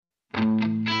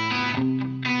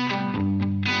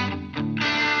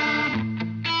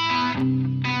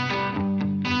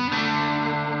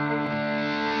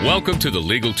Welcome to the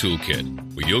Legal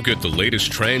Toolkit, where you'll get the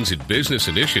latest trends and business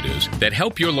initiatives that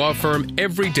help your law firm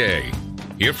every day.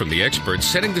 Hear from the experts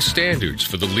setting the standards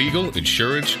for the legal,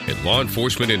 insurance, and law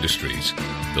enforcement industries.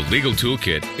 The Legal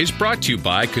Toolkit is brought to you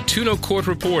by Catuno Court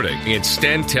Reporting and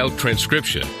Stantel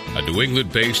Transcription, a New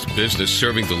England-based business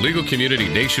serving the legal community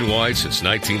nationwide since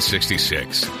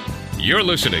 1966. You're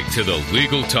listening to the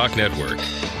Legal Talk Network.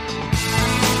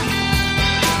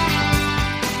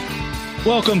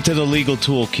 Welcome to the Legal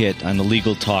Toolkit on the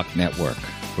Legal Talk Network.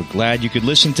 We're glad you could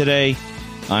listen today.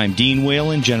 I'm Dean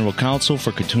Whalen, General Counsel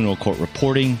for Catuno Court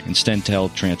Reporting and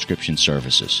Stentel Transcription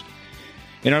Services.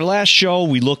 In our last show,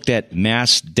 we looked at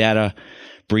Mass Data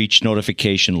Breach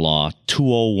Notification Law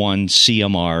 201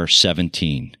 CMR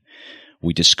 17.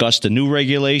 We discussed a new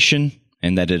regulation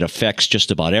and that it affects just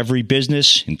about every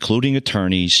business, including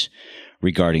attorneys,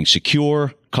 regarding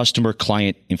secure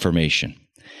customer-client information.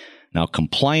 Now,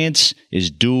 compliance is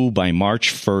due by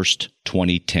March 1st,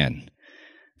 2010.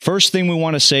 First thing we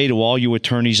want to say to all you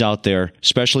attorneys out there,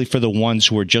 especially for the ones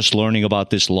who are just learning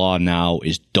about this law now,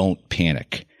 is don't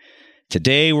panic.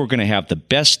 Today, we're going to have the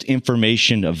best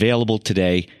information available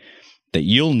today that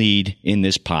you'll need in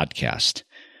this podcast.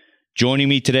 Joining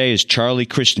me today is Charlie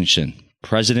Christensen,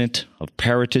 President of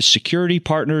Paratus Security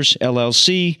Partners,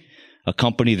 LLC, a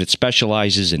company that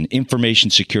specializes in information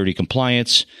security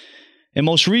compliance, and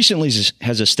most recently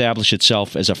has established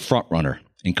itself as a frontrunner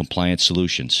in compliance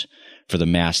solutions for the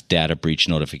Mass Data Breach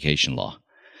Notification Law.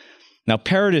 Now,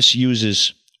 Paratus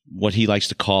uses what he likes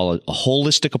to call a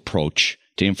holistic approach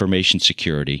to information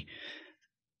security.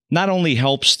 Not only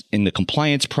helps in the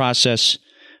compliance process,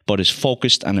 but is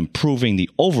focused on improving the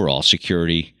overall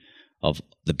security of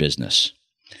the business.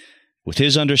 With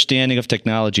his understanding of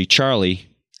technology, Charlie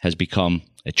has become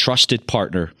a trusted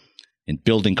partner in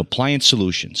building compliance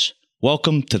solutions.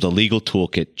 Welcome to the Legal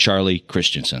Toolkit, Charlie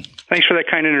Christensen. Thanks for that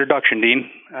kind introduction, Dean.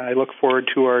 I look forward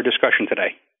to our discussion today.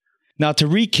 Now, to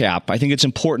recap, I think it's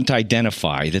important to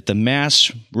identify that the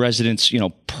mass resident's,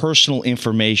 personal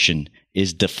information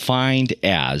is defined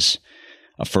as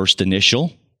a first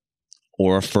initial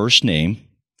or a first name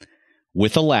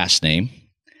with a last name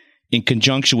in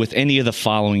conjunction with any of the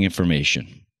following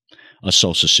information: a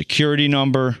social security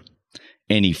number,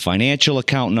 any financial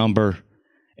account number,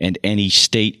 and any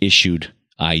state-issued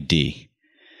ID.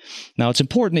 Now, it's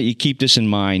important that you keep this in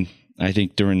mind, I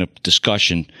think, during the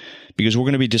discussion, because we're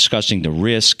going to be discussing the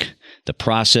risk, the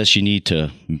process you need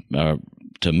to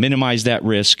minimize that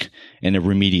risk, and the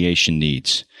remediation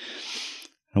needs.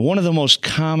 Now, one of the most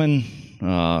common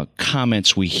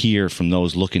comments we hear from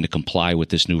those looking to comply with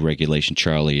this new regulation,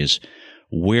 Charlie, is,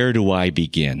 where do I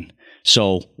begin?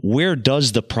 So where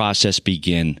does the process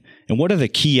begin, and what are the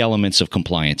key elements of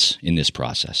compliance in this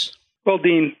process? Well,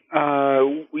 Dean,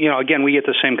 again, we get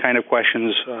the same kind of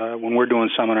questions when we're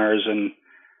doing seminars, and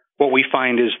what we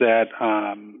find is that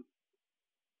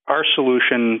our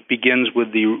solution begins with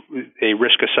a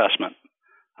risk assessment.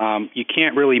 You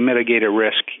can't really mitigate a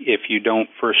risk if you don't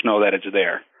first know that it's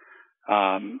there.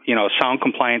 A sound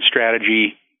compliance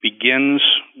strategy begins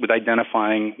with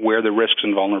identifying where the risks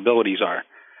and vulnerabilities are.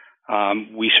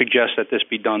 We suggest that this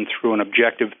be done through an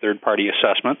objective third-party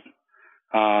assessment.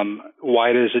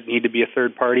 Why does it need to be a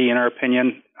third party, in our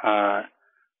opinion?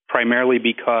 Primarily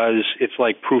because it's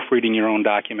like proofreading your own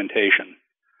documentation.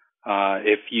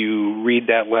 If you read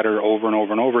that letter over and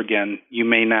over and over again, you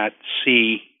may not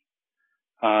see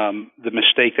the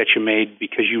mistake that you made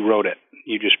because you wrote it.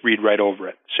 You just read right over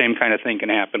it. Same kind of thing can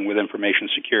happen with information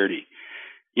security.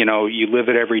 You live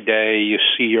it every day. You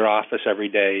see your office every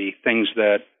day. Things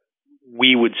that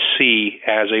we would see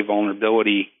as a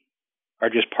vulnerability are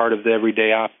just part of the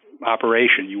everyday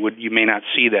operation. You may not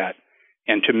see that.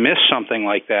 And to miss something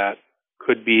like that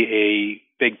could be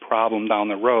a big problem down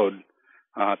the road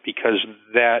because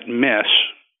that miss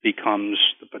becomes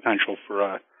the potential for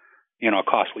a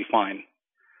costly fine.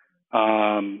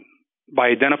 By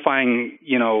identifying,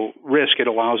 risk, it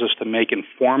allows us to make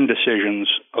informed decisions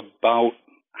about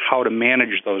how to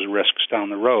manage those risks down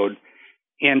the road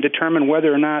and determine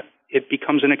whether or not it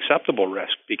becomes an acceptable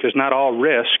risk, because not all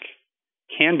risk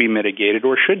can be mitigated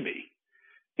or should be.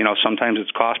 Sometimes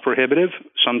it's cost prohibitive.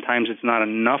 Sometimes it's not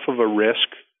enough of a risk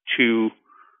to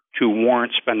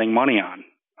warrant spending money on.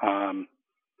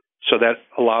 So that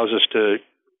allows us to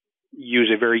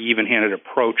use a very even-handed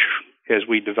approach as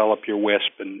we develop your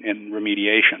WISP and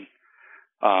remediation.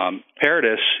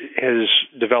 Paratus has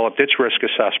developed its risk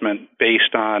assessment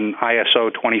based on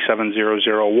ISO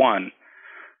 27001.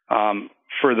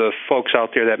 For the folks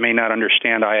out there that may not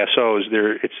understand ISOs,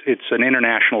 it's an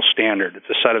international standard. It's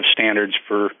a set of standards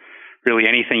for really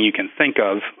anything you can think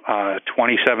of.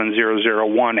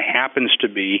 27001 happens to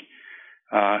be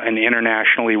an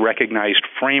internationally recognized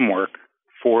framework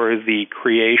for the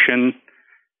creation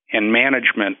and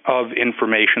management of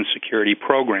information security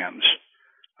programs.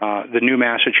 The new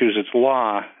Massachusetts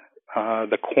law,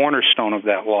 the cornerstone of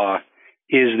that law,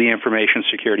 is the information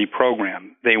security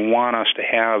program. They want us to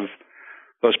have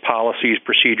those policies,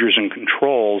 procedures, and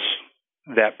controls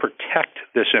that protect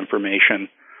this information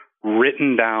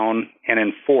written down and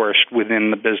enforced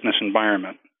within the business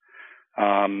environment.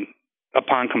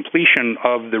 Upon completion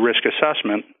of the risk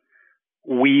assessment,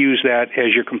 we use that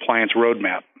as your compliance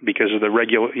roadmap because of the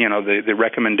the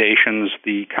recommendations,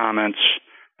 the comments,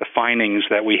 the findings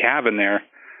that we have in there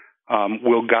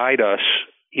will guide us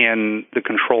in the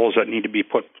controls that need to be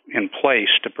put in place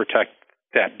to protect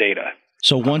that data.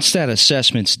 So once that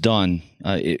assessment's done,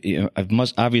 it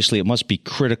must be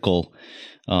critical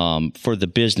for the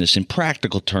business in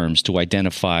practical terms to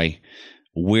identify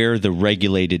where the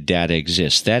regulated data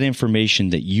exists. That information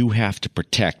that you have to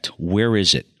protect, where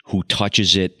is it? Who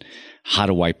touches it? How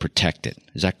do I protect it?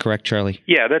 Is that correct, Charlie?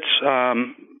 Yeah, that's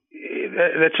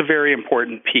a very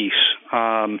important piece.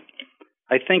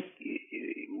 I think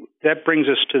that brings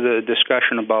us to the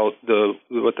discussion about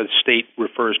what the state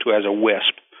refers to as a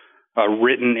WISP, a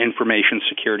Written Information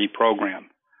Security Program.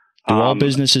 Do all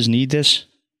businesses need this?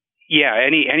 Yeah,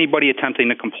 anybody attempting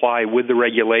to comply with the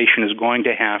regulation is going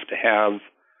to have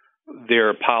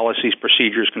their policies,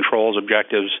 procedures, controls,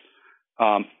 objectives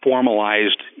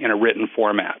formalized in a written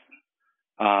format.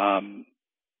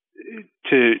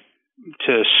 To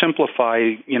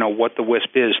simplify, what the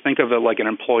WISP is, think of it like an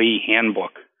employee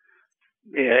handbook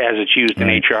as it's used in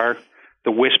HR.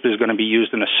 The WISP is going to be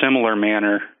used in a similar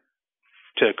manner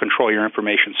to control your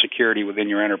information security within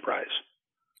your enterprise.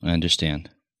 I understand.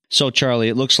 So, Charlie,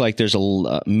 it looks like there's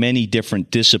many different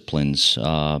disciplines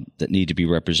that need to be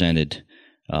represented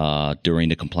during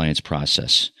the compliance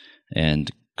process. And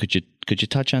could you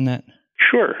touch on that?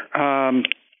 Sure.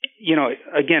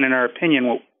 Again, in our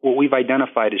opinion, what we've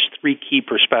identified is three key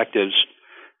perspectives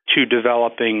to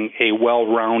developing a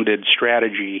well-rounded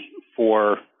strategy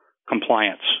for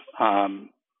compliance.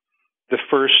 The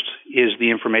first is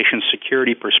the information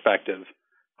security perspective,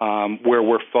 where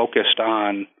we're focused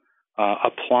on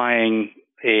applying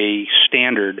a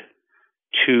standard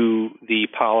to the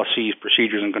policies,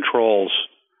 procedures, and controls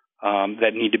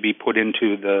that need to be put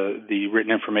into the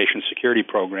written information security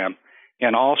program,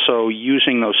 and also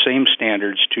using those same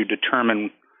standards to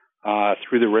determine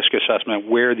through the risk assessment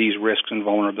where these risks and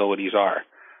vulnerabilities are.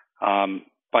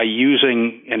 By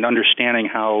using and understanding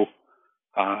how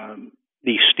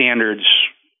these standards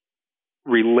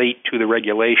relate to the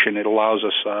regulation, it allows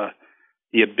us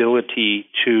the ability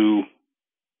to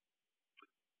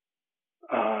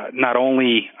not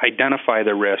only identify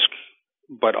the risk,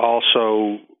 but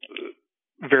also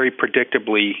very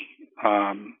predictably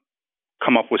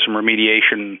come up with some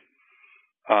remediation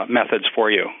methods for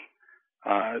you.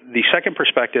 The second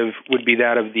perspective would be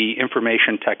that of the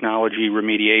information technology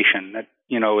remediation that,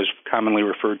 is commonly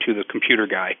referred to the computer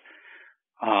guy.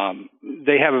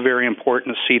 They have a very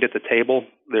important seat at the table.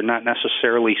 They're not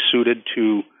necessarily suited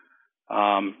to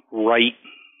write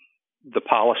the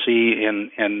policy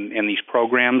in these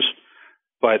programs,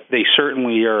 but they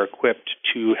certainly are equipped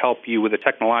to help you with the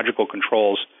technological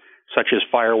controls such as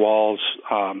firewalls,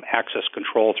 access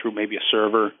control through maybe a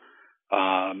server,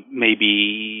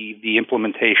 maybe the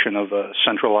implementation of a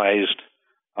centralized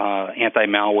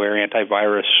anti-malware,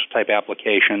 antivirus type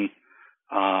application,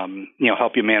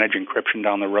 help you manage encryption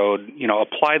down the road,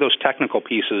 apply those technical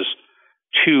pieces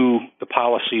to the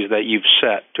policies that you've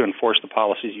set, to enforce the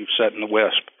policies you've set in the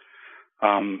WISP.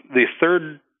 The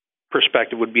third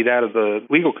perspective would be that of the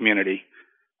legal community,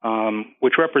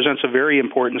 which represents a very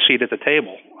important seat at the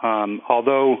table.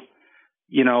 Although,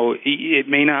 it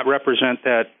may not represent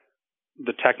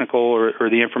the technical or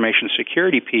the information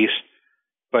security piece,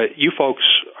 but you folks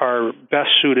are best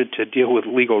suited to deal with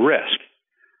legal risk.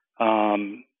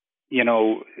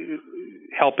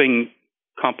 Helping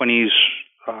companies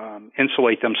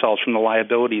insulate themselves from the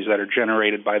liabilities that are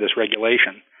generated by this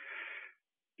regulation.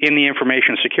 In the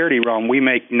information security realm, we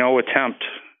make no attempt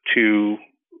to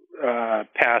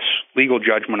pass legal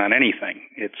judgment on anything.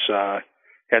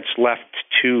 It's left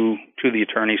to the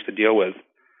attorneys to deal with,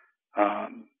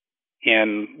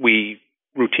 and we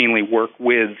routinely work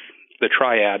with the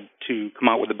triad to come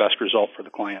out with the best result for the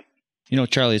client.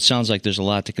 Charlie, it sounds like there's a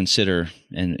lot to consider,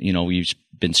 and we've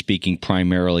been speaking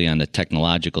primarily on the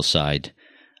technological side,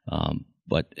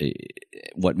 but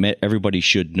what everybody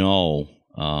should know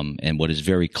and what is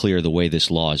very clear the way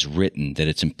this law is written, that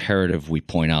it's imperative we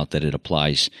point out that it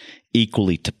applies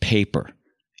equally to paper,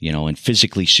 and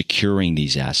physically securing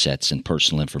these assets and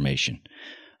personal information.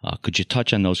 Could you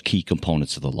touch on those key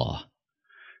components of the law?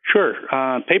 Sure.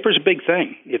 Paper's a big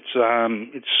thing.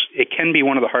 It can be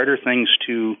one of the harder things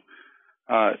to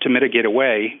mitigate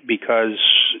away because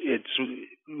it's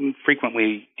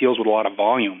frequently deals with a lot of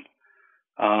volume.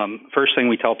 First thing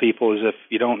we tell people is if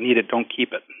you don't need it, don't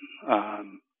keep it.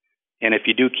 And if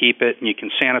you do keep it and you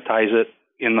can sanitize it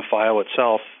in the file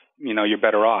itself, you're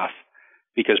better off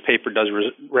because paper does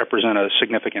represent a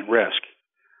significant risk.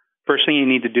 First thing you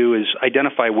need to do is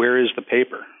identify where is the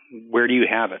paper. Where do you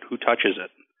have it? Who touches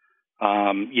it?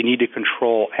 You need to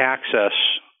control access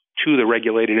to the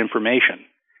regulated information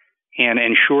and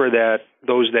ensure that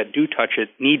those that do touch it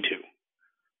need to.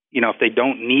 If they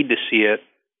don't need to see it,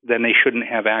 then they shouldn't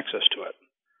have access to it.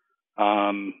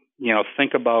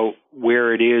 Think about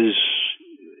where it is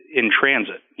in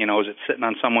transit. Is it sitting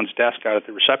on someone's desk out at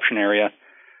the reception area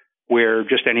where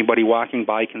just anybody walking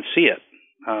by can see it?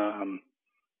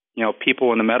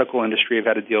 People in the medical industry have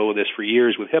had to deal with this for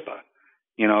years with HIPAA.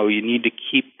 You need to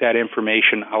keep that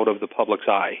information out of the public's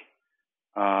eye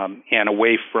and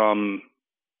away from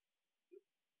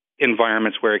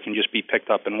environments where it can just be picked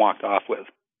up and walked off with.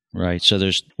 Right. So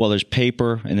there's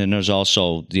paper, and then there's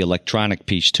also the electronic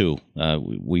piece too.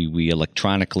 We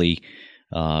electronically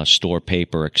store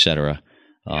paper, et cetera.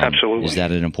 Absolutely. Is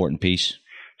that an important piece?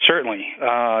 Certainly.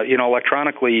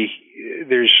 Electronically,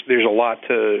 there's a lot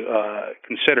to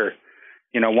consider.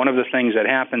 One of the things that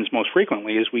happens most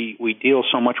frequently is we deal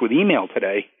so much with email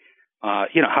today.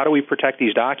 How do we protect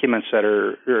these documents that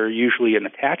are usually an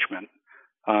attachment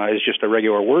is just a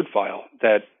regular Word file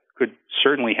that could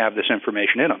certainly have this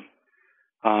information in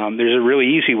them? There's a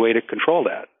really easy way to control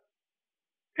that.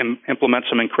 Implement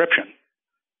some encryption.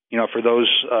 For those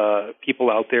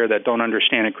people out there that don't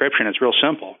understand encryption, it's real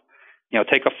simple.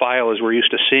 Take a file as we're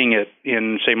used to seeing it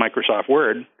in, say, Microsoft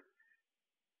Word,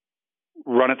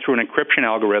 run it through an encryption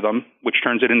algorithm, which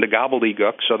turns it into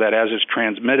gobbledygook so that as it's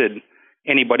transmitted,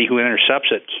 anybody who intercepts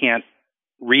it can't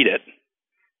read it.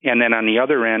 And then on the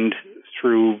other end,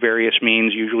 through various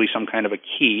means, usually some kind of a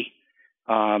key,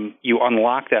 you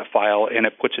unlock that file and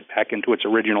it puts it back into its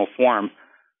original form,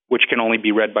 which can only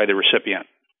be read by the recipient.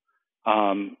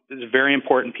 It's a very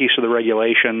important piece of the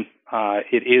regulation.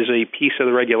 It is a piece of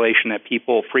the regulation that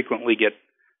people frequently get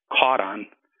caught on,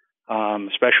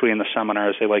 especially in the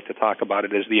seminars. They like to talk about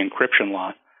it as the encryption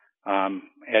law.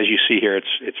 As you see here,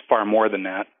 it's far more than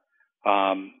that.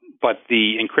 But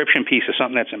the encryption piece is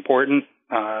something that's important.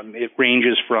 It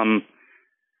ranges from,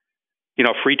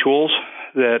 free tools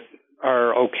that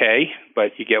are okay,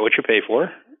 but you get what you pay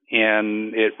for.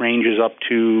 And it ranges up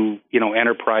to,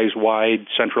 enterprise-wide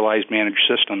centralized managed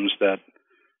systems that,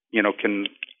 can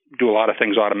do a lot of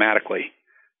things automatically.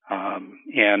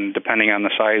 And depending on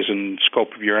the size and scope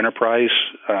of your enterprise,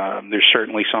 there's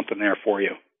certainly something there for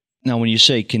you. Now, when you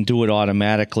say can do it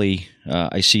automatically,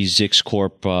 I see Zix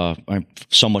Corp. I'm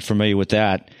somewhat familiar with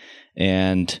that.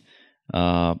 And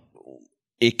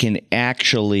it can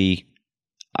actually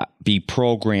be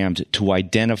programmed to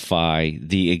identify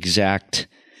the exact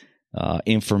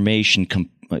information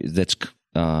that's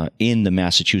in the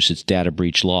Massachusetts data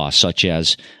breach law, such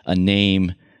as a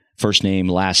name, first name,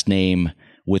 last name,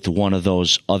 with one of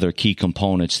those other key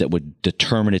components that would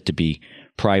determine it to be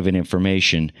private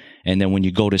information. And then when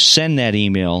you go to send that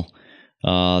email,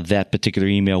 that particular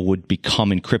email would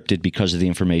become encrypted because of the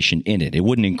information in it. It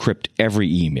wouldn't encrypt every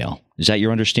email. Is that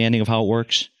your understanding of how it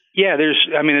works? Yeah, there's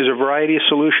a variety of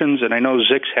solutions, and I know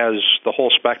Zix has the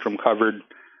whole spectrum covered.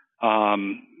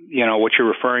 What you're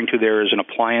referring to there is an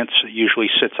appliance that usually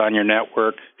sits on your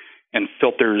network and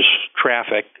filters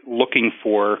traffic looking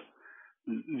for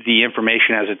the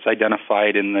information as it's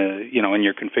identified in in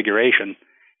your configuration,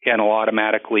 and will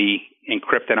automatically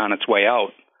encrypt it on its way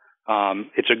out.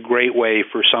 It's a great way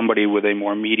for somebody with a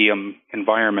more medium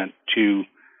environment to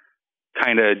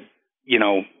kind of,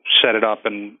 set it up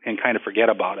and kind of forget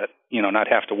about it, not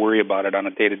have to worry about it on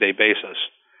a day-to-day basis.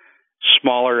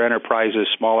 Smaller enterprises,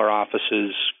 smaller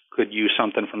offices could use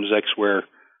something from Zix where,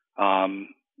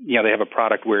 they have a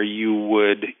product where you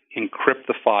would encrypt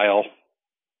the file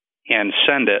and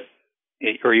send it,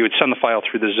 or you would send the file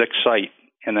through the Zix site,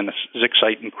 and then the Zix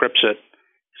site encrypts it,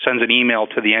 sends an email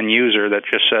to the end user that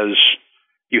just says,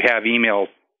 you have email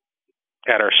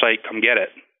at our site, come get it.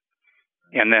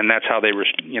 And then that's how they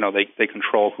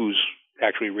control who's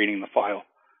actually reading the file.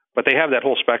 But they have that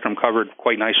whole spectrum covered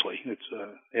quite nicely.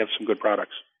 They have some good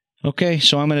products. Okay,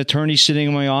 so I'm an attorney sitting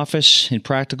in my office. In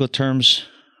practical terms,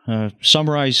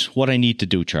 summarize what I need to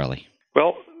do, Charlie.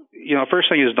 Well, first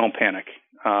thing is don't panic.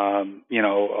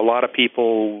 A lot of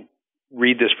people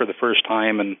read this for the first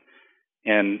time and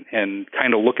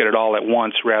kind of look at it all at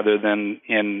once rather than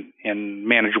in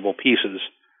manageable pieces.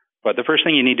 But the first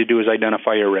thing you need to do is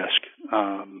identify your risk.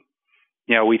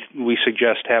 We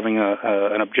suggest having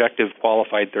an objective,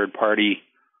 qualified third party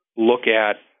look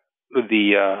at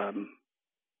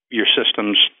your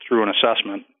systems through an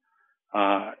assessment,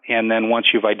 and then once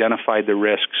you've identified the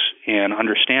risks and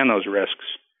understand those risks,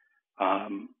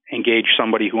 engage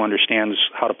somebody who understands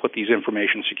how to put these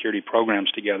information security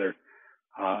programs together.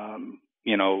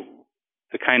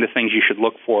 The kind of things you should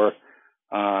look for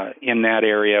in that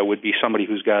area would be somebody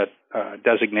who's got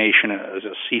designation as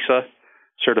a CISA,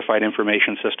 Certified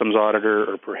Information Systems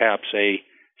Auditor, or perhaps a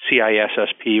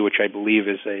CISSP, which I believe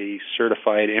is a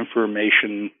Certified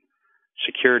Information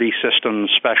Security Systems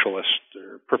Specialist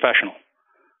or Professional.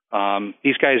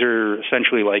 These guys are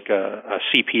essentially like a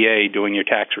CPA doing your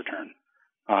tax return.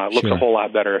 Looks a whole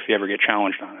lot better if you ever get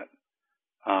challenged on it.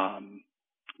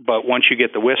 But once you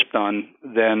get the WISP done,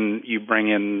 then you bring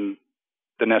in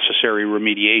the necessary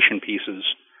remediation pieces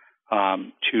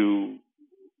to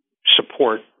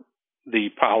support the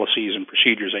policies and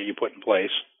procedures that you put in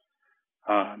place.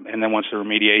 And then once the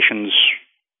remediation's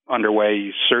underway,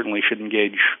 you certainly should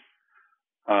engage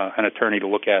an attorney to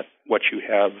look at what you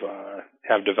have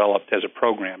developed as a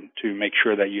program to make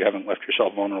sure that you haven't left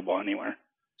yourself vulnerable anywhere.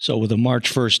 So with a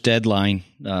March 1st deadline,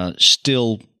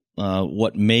 still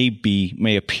what may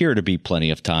appear to be plenty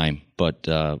of time, but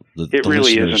it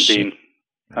really isn't, Dean.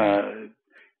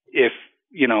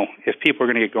 If people are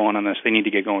going to get going on this, they need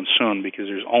to get going soon because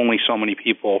there's only so many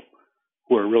people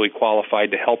who are really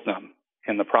qualified to help them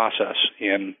in the process.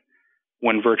 And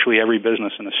when virtually every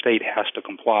business in the state has to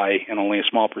comply and only a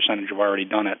small percentage have already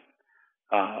done it,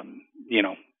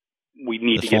 we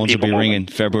need to get people. The phones will be ringing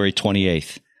February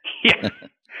 28th. Yeah.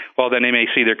 Well, then they may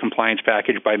see their compliance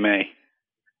package by May.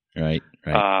 Right.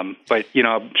 But,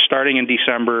 starting in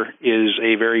December is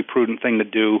a very prudent thing to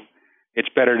do. It's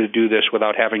better to do this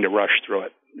without having to rush through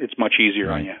it. It's much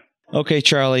easier on you. Okay,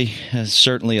 Charlie,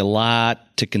 certainly a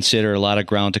lot to consider, a lot of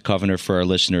ground to cover for our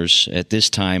listeners. At this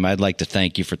time, I'd like to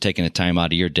thank you for taking the time out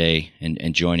of your day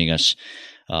and joining us.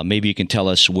 Maybe you can tell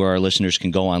us where our listeners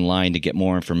can go online to get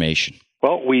more information.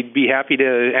 Well, we'd be happy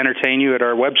to entertain you at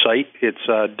our website. It's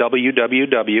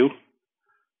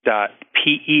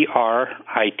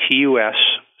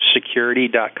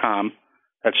www.peritussecurity.com.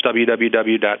 That's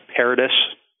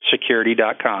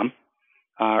www.peritussecurity.com.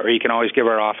 Or you can always give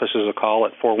our offices a call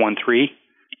at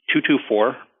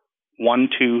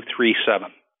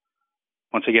 413-224-1237.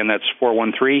 Once again, that's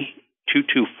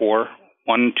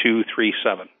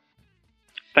 413-224-1237.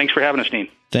 Thanks for having us, Dean.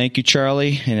 Thank you,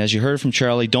 Charlie. And as you heard from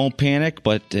Charlie, don't panic,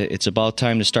 but it's about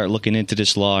time to start looking into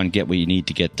this law and get what you need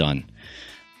to get done.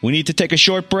 We need to take a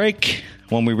short break.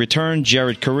 When we return,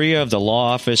 Jared Correa of the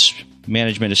Law Office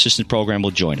Management Assistant Program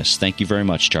will join us. Thank you very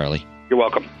much, Charlie. You're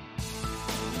welcome.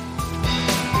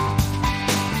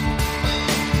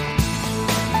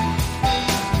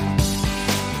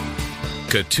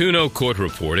 Catuno Court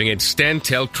Reporting and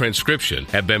Stantel Transcription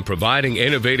have been providing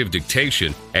innovative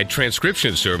dictation and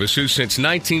transcription services since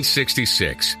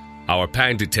 1966. Our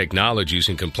patented technologies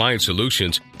and compliance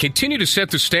solutions continue to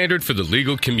set the standard for the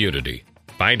legal community.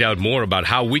 Find out more about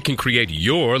how we can create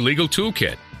your legal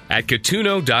toolkit at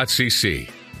catuno.cc.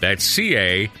 That's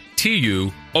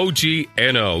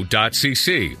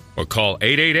CATUOGNO.cc or call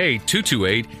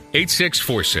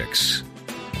 888-228-8646.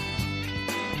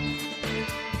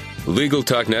 Legal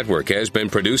Talk Network has been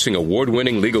producing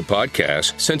award-winning legal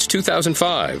podcasts since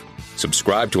 2005.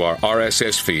 Subscribe to our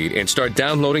RSS feed and start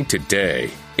downloading today.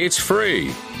 It's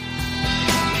free.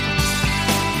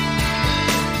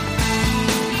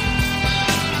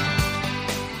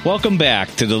 Welcome back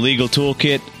to the Legal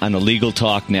Toolkit on the Legal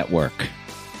Talk Network.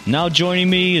 Now joining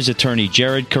me is attorney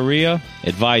Jared Correa,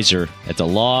 advisor at the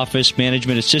Law Office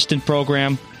Management Assistant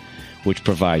Program, which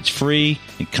provides free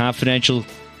and confidential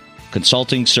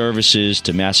consulting services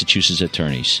to Massachusetts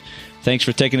attorneys. Thanks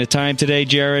for taking the time today,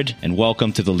 Jared, and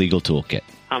welcome to the Legal Toolkit.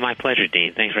 My pleasure,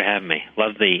 Dean. Thanks for having me.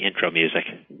 Love the intro music.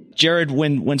 Jared,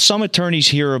 when some attorneys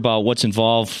hear about what's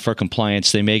involved for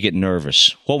compliance, they may get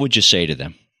nervous. What would you say to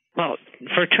them? Well,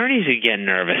 for attorneys who get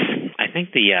nervous, I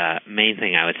think the main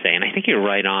thing I would say, and I think you're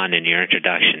right on in your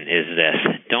introduction, is this: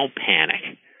 don't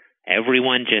panic.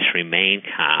 Everyone just remain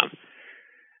calm.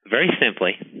 Very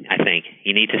simply, I think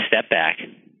you need to step back.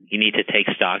 You need to take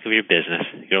stock of your business,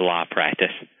 your law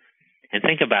practice, and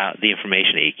think about the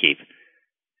information that you keep.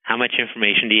 How much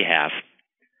information do you have?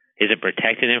 Is it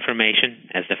protected information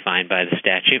as defined by the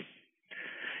statute?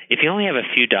 If you only have a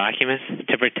few documents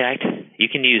to protect, you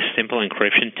can use simple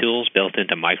encryption tools built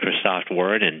into Microsoft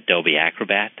Word and Adobe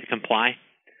Acrobat to comply.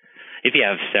 If you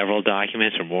have several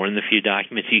documents or more than a few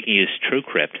documents, you can use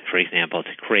TrueCrypt, for example,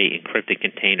 to create encrypted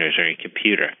containers on your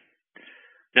computer.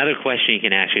 Another question you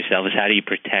can ask yourself is, how do you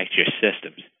protect your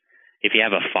systems? If you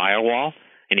have a firewall,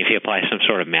 and if you apply some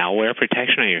sort of malware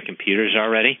protection on your computers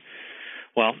already,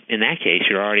 well, in that case,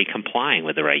 you're already complying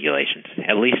with the regulations,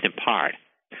 at least in part.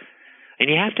 And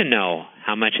you have to know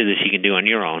how much of this you can do on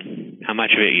your own, how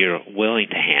much of it you're willing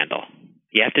to handle.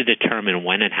 You have to determine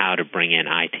when and how to bring in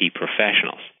IT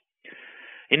professionals.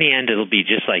 In the end, it'll be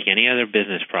just like any other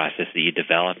business process that you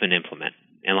develop and implement.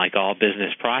 And like all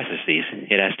business processes,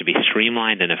 it has to be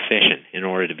streamlined and efficient in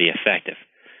order to be effective.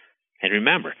 And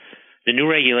remember, the new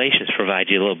regulations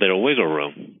provide you a little bit of wiggle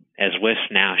room, as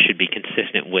WISP now should be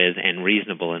consistent with and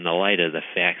reasonable in the light of the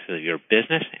facts of your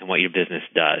business and what your business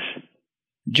does.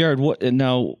 Jared,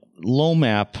 now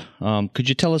LOMAP, could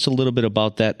you tell us a little bit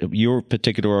about that, your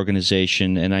particular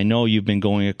organization? And I know you've been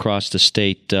going across the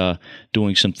state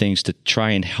doing some things to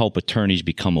try and help attorneys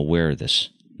become aware of this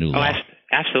new law.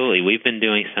 Absolutely. We've been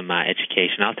doing some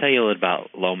education. I'll tell you a little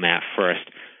about LOMAP first.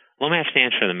 LOMAP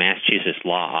stands for the Massachusetts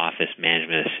Law Office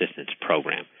Management Assistance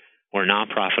Program. We're a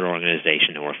nonprofit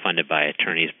organization, and we're funded by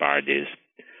attorneys' bar dues.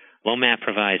 LOMAP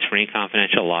provides free and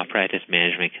confidential law practice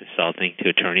management consulting to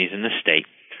attorneys in the state.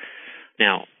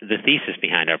 Now, the thesis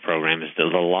behind our program is that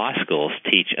the law schools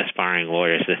teach aspiring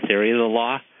lawyers the theory of the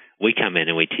law. We come in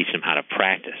and we teach them how to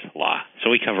practice law. So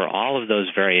we cover all of those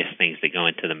various things that go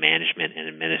into the management and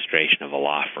administration of a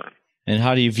law firm. And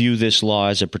how do you view this law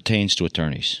as it pertains to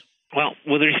attorneys? Well,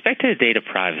 with respect to the data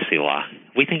privacy law,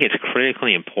 we think it's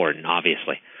critically important,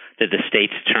 obviously, that the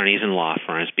state's attorneys and law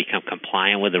firms become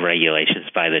compliant with the regulations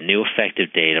by the new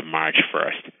effective date of March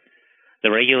 1st. The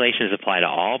regulations apply to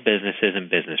all businesses and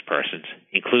business persons,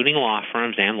 including law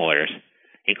firms and lawyers,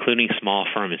 including small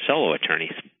firm and solo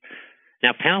attorneys.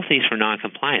 Now, penalties for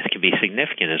noncompliance can be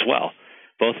significant as well,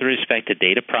 both with respect to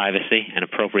data privacy and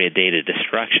appropriate data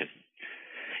destruction.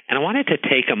 And I wanted to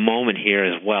take a moment here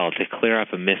as well to clear up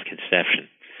a misconception.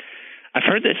 I've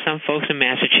heard that some folks in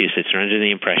Massachusetts are under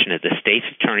the impression that the state's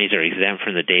attorneys are exempt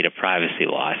from the data privacy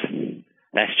laws.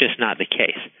 That's just not the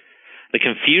case. The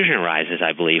confusion arises,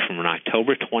 I believe, from an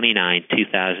October 29,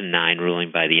 2009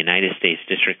 ruling by the United States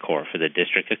District Court for the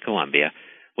District of Columbia,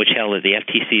 which held that the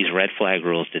FTC's red flag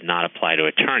rules did not apply to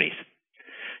attorneys.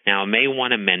 Now, a May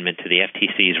 1 amendment to the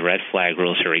FTC's red flag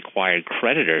rules required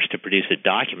creditors to produce a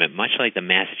document much like the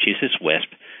Massachusetts WISP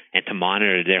and to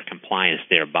monitor their compliance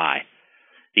thereby.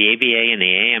 The ABA and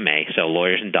the AMA, so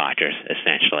lawyers and doctors,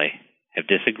 essentially, have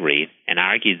disagreed and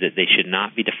argued that they should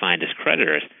not be defined as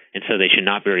creditors, and so they should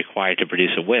not be required to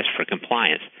produce a WISP for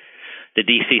compliance. The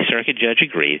D.C. Circuit Judge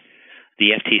agreed.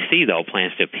 The FTC, though,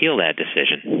 plans to appeal that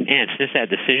decision, and since that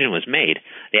decision was made,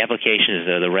 the applications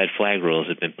of the red flag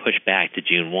rules have been pushed back to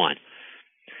June 1.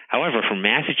 However, for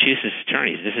Massachusetts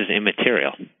attorneys, this is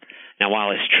immaterial. Now,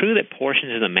 while it's true that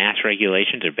portions of the Mass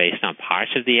regulations are based on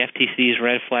parts of the FTC's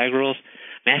red flag rules,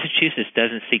 Massachusetts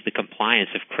doesn't seek the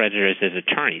compliance of creditors as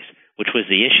attorneys, which was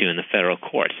the issue in the federal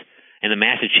courts, and the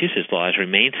Massachusetts laws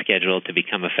remain scheduled to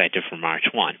become effective for March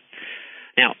 1.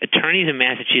 Now, attorneys in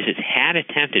Massachusetts had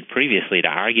attempted previously to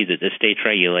argue that the state's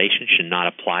regulations should not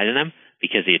apply to them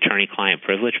because the attorney-client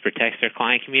privilege protects their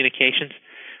client communications,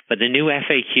 but the new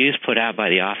FAQs put out by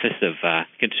the Office of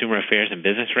Consumer Affairs and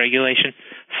Business Regulation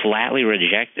flatly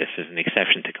reject this as an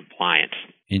exception to compliance.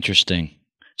 Interesting.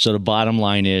 So the bottom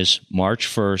line is March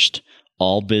 1st,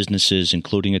 all businesses,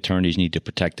 including attorneys, need to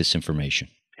protect this information.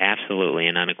 Absolutely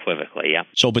and unequivocally, yep.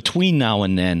 So between now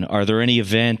and then, are there any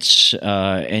events,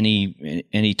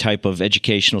 any type of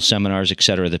educational seminars, et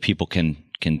cetera, that people can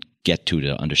get to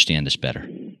understand this better?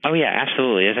 Oh, yeah,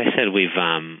 absolutely. As I said,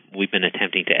 we've been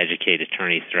attempting to educate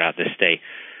attorneys throughout the state.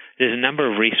 There's a number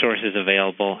of resources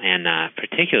available, and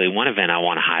particularly one event I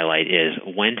want to highlight is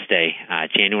Wednesday,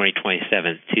 January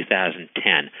 27th,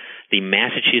 2010. The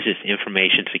Massachusetts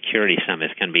Information Security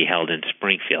Summit is going to be held in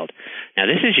Springfield. Now,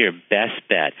 this is your best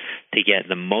bet to get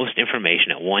the most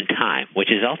information at one time,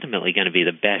 which is ultimately going to be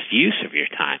the best use of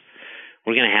your time.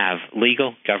 We're going to have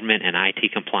legal, government, and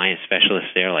IT compliance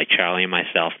specialists there like Charlie and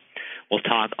myself. We'll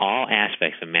talk all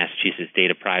aspects of Massachusetts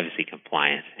data privacy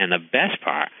compliance. And the best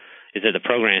part is that the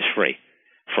program is free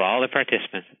for all the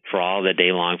participants, for all the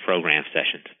day-long program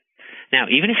sessions. Now,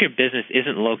 even if your business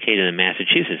isn't located in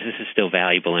Massachusetts, this is still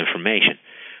valuable information.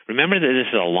 Remember that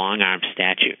this is a long-arm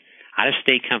statute.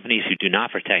 Out-of-state companies who do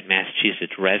not protect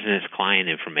Massachusetts residents' client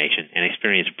information and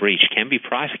experience breach can be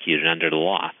prosecuted under the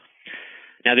law.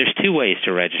 Now, there's two ways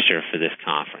to register for this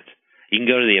conference. You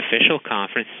can go to the official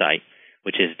conference site,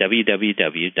 which is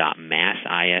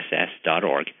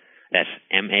www.massiss.org. That's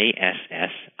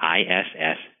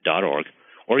MASSISS.org.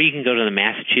 Or you can go to the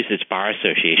Massachusetts Bar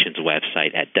Association's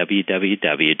website at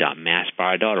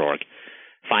www.massbar.org.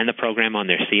 Find the program on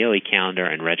their CLE calendar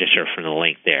and register from the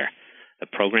link there. The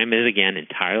program is, again,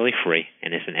 entirely free,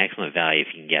 and it's an excellent value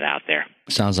if you can get out there.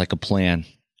 Sounds like a plan.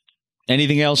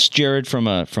 Anything else, Jared, from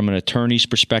an attorney's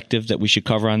perspective that we should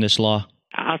cover on this law?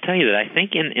 I'll tell you that I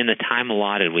think in the time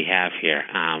allotted we have here,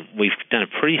 we've done a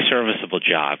pretty serviceable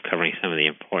job covering some of the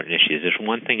important issues. There's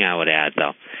one thing I would add,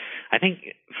 though. I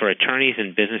think for attorneys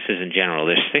and businesses in general,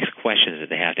 there's 6 questions that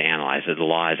they have to analyze that the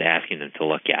law is asking them to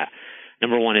look at.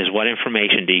 Number 1 is, what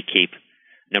information do you keep?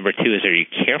 Number 2 is, are you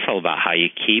careful about how you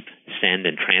keep, send,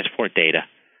 and transport data?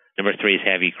 Number 3 is,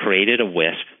 have you created a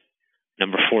WISP?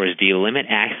 Number 4 is, do you limit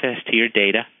access to your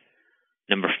data?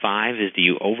 Number 5 is, do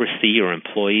you oversee your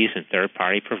employees and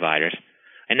third-party providers?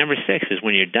 And number 6 is,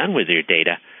 when you're done with your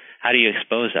data, how do you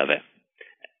dispose of it?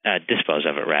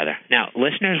 Now,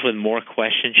 listeners with more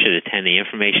questions should attend the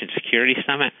Information Security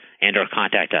Summit and or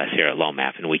contact us here at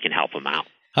LOMAP, and we can help them out.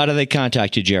 How do they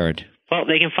contact you, Jared? Well,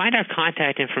 they can find our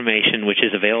contact information, which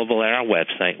is available at our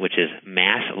website, which is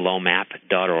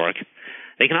masslomap.org.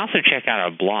 They can also check out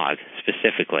our blog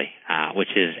specifically,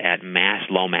 which is at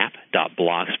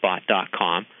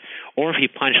masslomap.blogspot.com. Or if you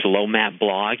punch LOMAP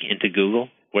blog into Google,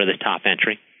 we're the top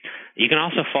entry. You can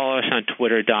also follow us on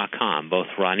Twitter.com, both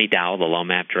Rodney Dowell, the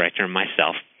LOMAP director, and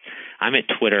myself. I'm at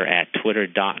Twitter at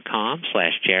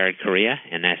twitter.com/Jared Correia,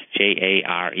 and that's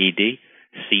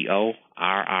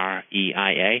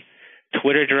JaredCorreia.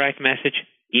 Twitter direct message,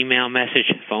 email message,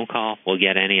 phone call. We'll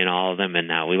get any and all of them, and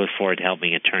we look forward to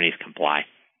helping attorneys comply.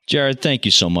 Jared, thank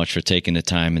you so much for taking the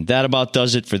time. And that about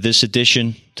does it for this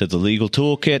edition to the Legal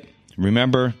Toolkit.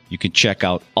 Remember, you can check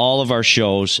out all of our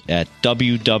shows at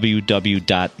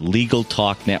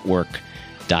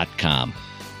www.legaltalknetwork.com.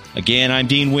 Again, I'm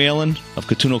Dean Whalen of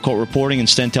Catuno Court Reporting and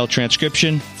Stentel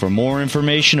Transcription. For more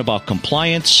information about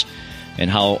compliance and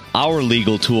how our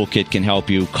legal toolkit can help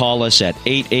you, call us at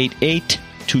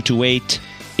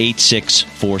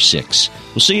 888-228-8646.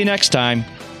 We'll see you next time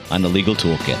on the Legal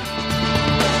Toolkit.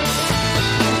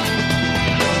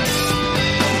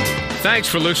 Thanks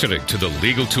for listening to the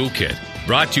Legal Toolkit,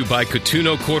 brought to you by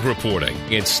Catuno Court Reporting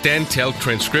and Stentel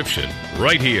Transcription,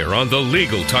 right here on the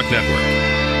Legal Talk Network.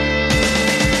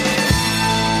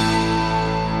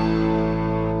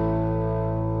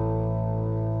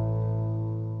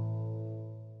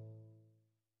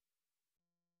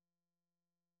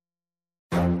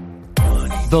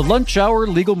 The Lunch Hour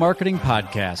Legal Marketing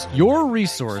Podcast, your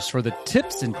resource for the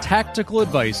tips and tactical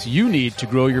advice you need to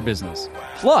grow your business.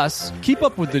 Plus, keep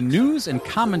up with the news and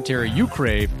commentary you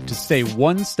crave to stay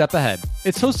one step ahead.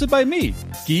 It's hosted by me,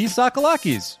 Guy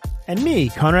Sakalakis. And me,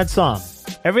 Conrad Som.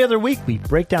 Every other week, we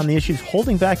break down the issues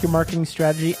holding back your marketing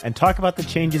strategy and talk about the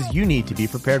changes you need to be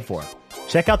prepared for.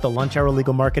 Check out the Lunch Hour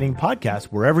Legal Marketing Podcast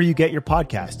wherever you get your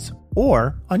podcasts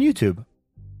or on YouTube.